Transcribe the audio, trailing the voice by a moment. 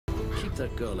keep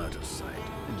that girl out of sight.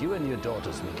 And you and your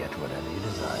daughters may get whatever you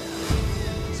desire.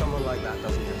 Someone like that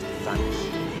doesn't just vanish.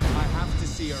 I have to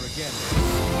see her again.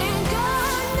 And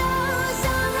God knows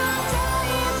I'm not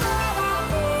telling, but I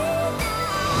feel now.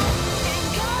 And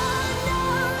God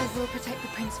knows I will protect the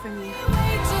prince from you.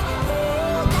 wait to feel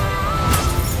now.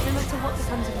 No matter what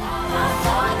becomes of me. I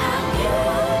thought I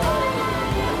knew.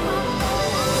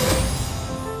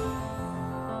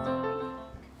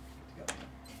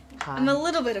 I'm a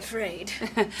little bit afraid.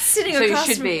 Sitting So you across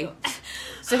should from be. you.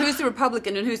 So who's the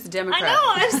Republican and who's the Democrat? I know,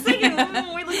 I was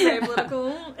thinking, we look very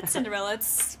political. It's Cinderella,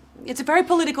 It's a very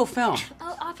political film.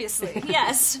 oh, obviously,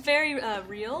 yes, very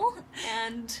real,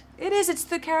 and... It is. It's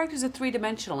the characters are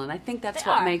three-dimensional, and I think that's They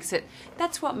what are. makes it.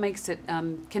 That's what makes it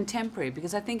contemporary.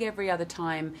 Because I think every other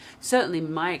time, certainly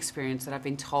in my experience, that I've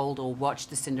been told or watched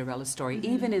the Cinderella story,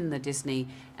 even in the Disney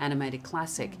animated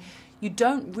classic, you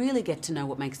don't really get to know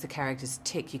what makes the characters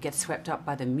tick. You get swept up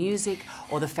by the music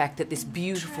or the fact that this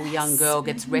beautiful young girl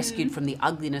gets rescued from the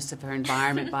ugliness of her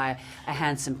environment by a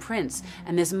handsome prince.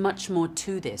 And there's much more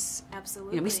to this.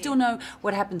 Absolutely. You know, we still know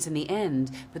what happens in the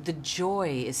end, but the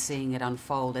joy is seeing it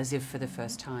unfold as if for the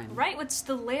first time. Right, what's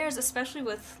the layers, especially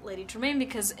with Lady Tremaine,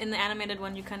 because in the animated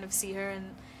one you kind of see her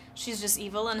and she's just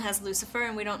evil and has Lucifer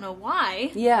and we don't know why.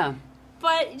 Yeah.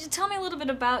 But tell me a little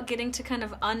bit about getting to kind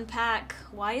of unpack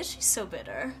why is she so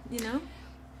bitter, you know?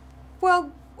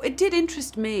 Well, it did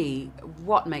interest me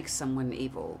what makes someone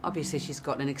evil. Obviously, she's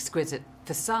got an exquisite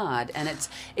facade, and it's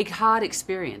a hard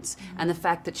experience. And the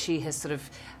fact that she has sort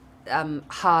of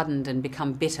hardened and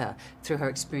become bitter through her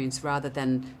experience, rather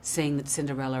than seeing that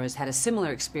Cinderella has had a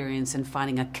similar experience and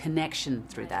finding a connection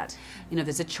through that. You know,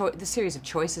 there's the series of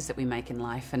choices that we make in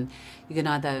life, and you can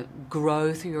either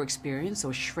grow through your experience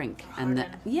or shrink. And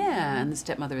and the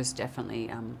stepmother has definitely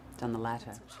done the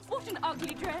latter. What an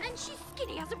ugly dress. And she's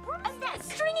skinny as a broom. And that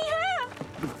stringy hair.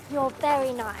 You're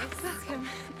very nice. Welcome.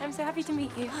 I'm so happy to meet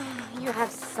you. You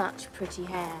have such pretty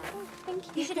hair. Thank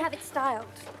you. You should have it styled.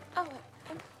 Oh,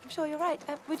 I'm sure you're right.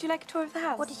 Would you like a tour of the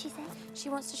house? What did she say? She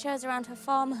wants to show us around her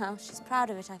farmhouse. She's proud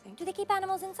of it, I think. Do they keep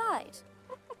animals inside?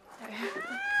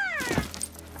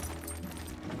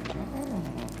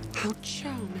 How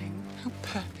charming. How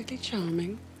perfectly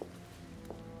charming.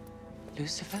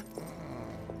 Lucifer?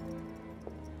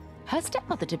 Her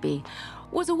stepmother-to-be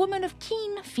was a woman of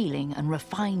keen feeling and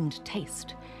refined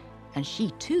taste, and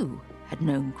she too had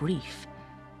known grief,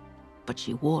 but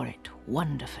she wore it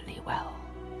wonderfully well.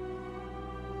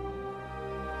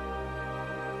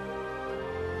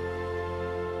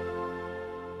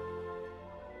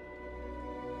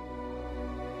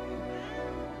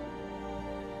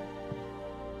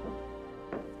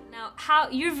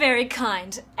 You're very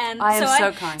kind, and I am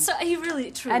so kind. So you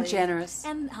really, truly, And generous.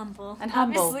 and humble, And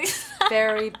humble. obviously.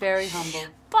 Very, very humble.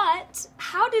 But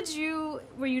how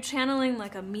were you channeling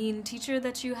like a mean teacher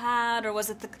that you had, or was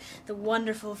it the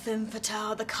wonderful femme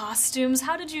fatale, the costumes?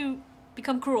 How did you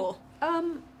become cruel?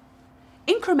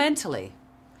 Incrementally.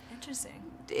 Interesting.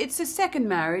 It's a second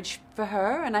marriage for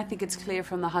her, and I think it's clear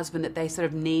from the husband that they sort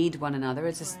of need one another.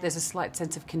 There's a slight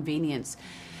sense of convenience.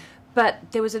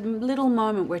 But there was a little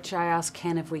moment which I asked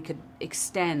Ken if we could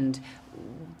extend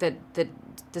that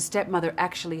the stepmother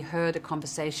actually heard a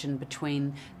conversation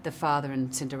between the father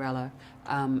and Cinderella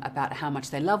about how much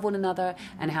they love one another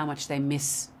and how much they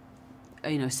miss,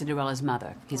 Cinderella's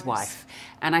mother, his wife.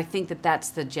 And I think that's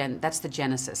the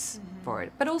genesis for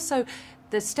it. But also,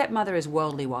 the stepmother is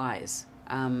worldly wise,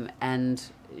 and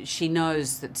she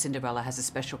knows that Cinderella has a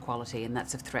special quality, and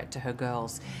that's a threat to her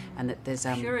girls, and that there's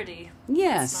purity.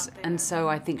 Yes, and so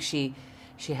I think she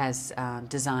has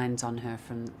designs on her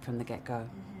from the get-go.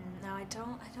 Now I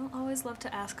don't always love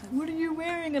to ask them, what are you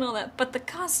wearing and all that, but the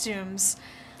costumes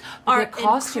are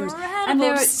incredible. And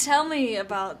just tell me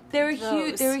about those.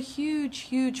 They're a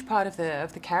huge part of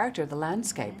the character of the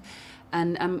landscape.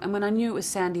 And when I knew it was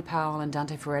Sandy Powell and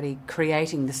Dante Ferretti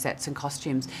creating the sets and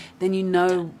costumes, then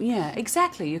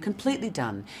exactly, you're completely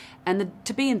done. And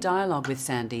to be in dialogue with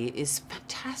Sandy is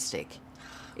fantastic.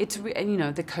 It's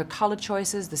her color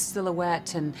choices, the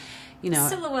silhouette, and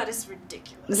silhouette is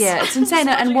ridiculous. Yeah, it's insane.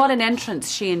 And what an entrance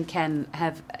she and Ken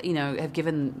have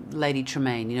given Lady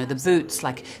Tremaine. The boots,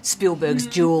 like Spielberg's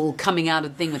Jewel, coming out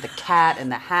of the thing with the cat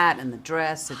and the hat and the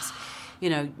dress. It's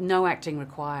no acting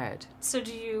required. So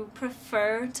do you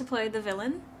prefer to play the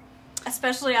villain?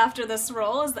 Especially after this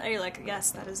role? Are you like,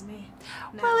 yes, that is me?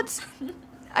 No. Well,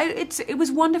 It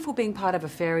was wonderful being part of a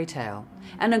fairy tale,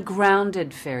 and a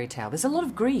grounded fairy tale. There's a lot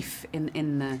of grief in the,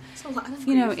 in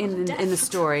the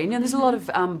story. There's a lot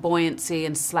of buoyancy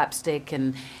and slapstick,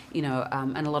 and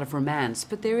and a lot of romance.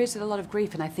 But there is a lot of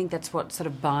grief, and I think that's what sort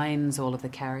of binds all of the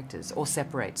characters, or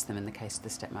separates them in the case of the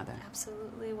stepmother.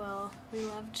 Absolutely. Well, we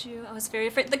loved you. I was very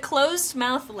afraid. The closed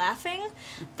mouth laughing,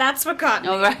 that's what got me.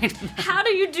 Oh, right. How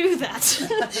do you do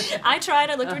that? I tried.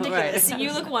 I looked ridiculous. Right.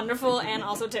 You look wonderful and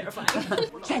also terrifying.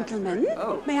 Gentlemen,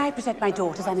 may I present my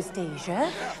daughters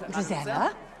Anastasia,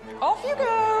 Drizella? Off you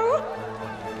go!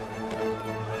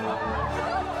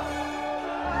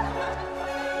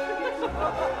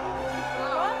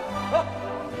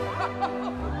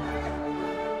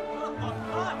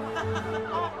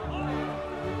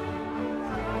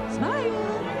 Smile!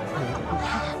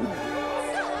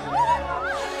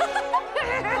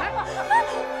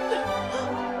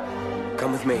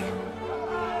 Come with me.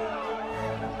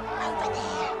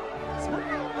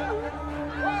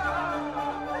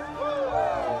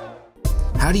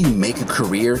 How do you make a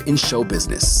career in show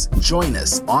business? Join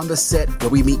us on the set where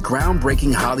we meet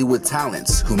groundbreaking Hollywood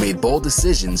talents who made bold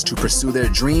decisions to pursue their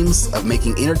dreams of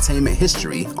making entertainment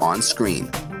history on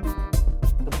screen.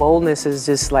 The boldness is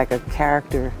just like a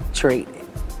character trait.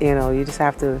 You just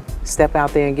have to step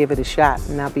out there and give it a shot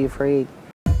and not be afraid.